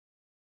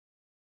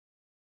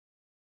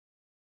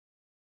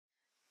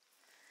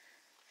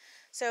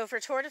So for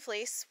Tour de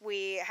Fleece,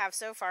 we have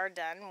so far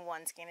done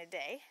one skein a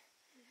day.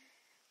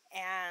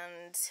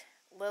 And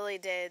Lily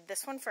did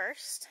this one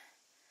first.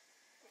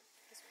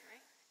 This one,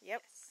 right?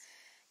 Yep. Yes.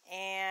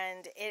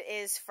 And it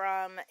is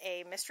from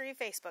a mystery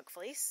Facebook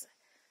fleece.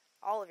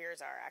 All of yours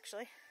are,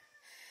 actually.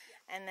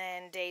 Yeah. And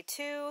then day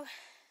 2,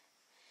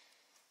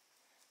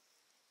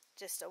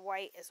 just a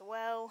white as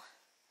well.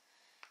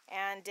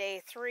 And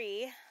day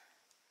 3,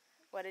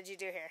 what did you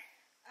do here?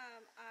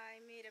 I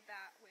made a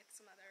bat with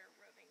some other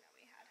roving that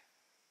we had.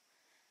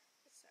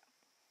 So,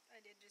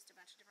 I did just a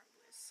bunch of different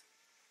blues.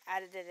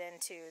 Added it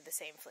into the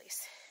same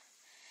fleece.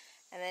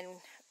 And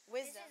then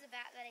Wisdom. This is a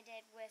bat that I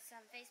did with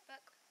some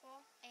Facebook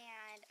wool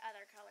and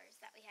other colors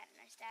that we had in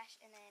our stash.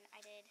 And then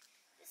I did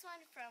this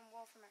one from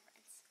Wool from Our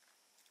Friends.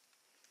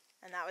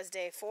 And that was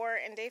day 4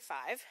 and day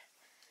 5.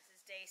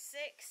 This is day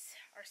 6,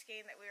 our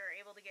skein that we were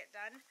able to get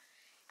done.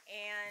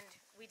 And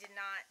we did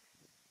not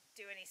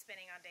do any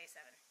spinning on day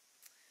 7.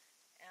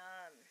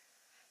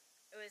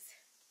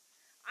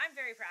 I'm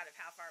very proud of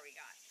how far we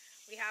got.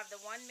 We have the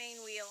one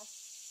main wheel,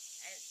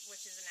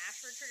 which is an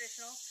Ashford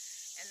traditional,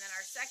 and then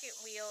our second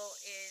wheel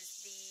is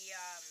the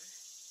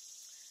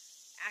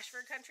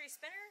Ashford country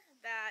spinner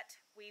that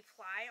we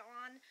ply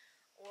on,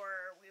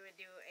 or we would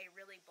do a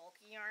really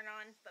bulky yarn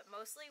on, but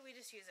mostly we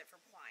just use it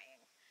for plying.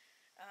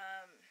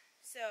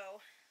 So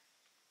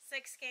 6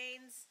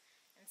 skeins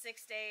in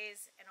 6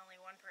 days, and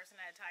only one person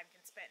at a time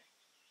can spin.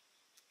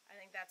 I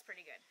think that's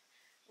pretty good.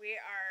 We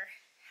are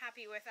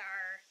happy with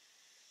our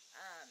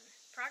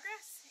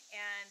progress,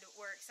 and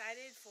we're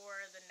excited for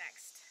the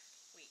next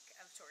week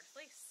of Tour de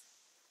Fleece.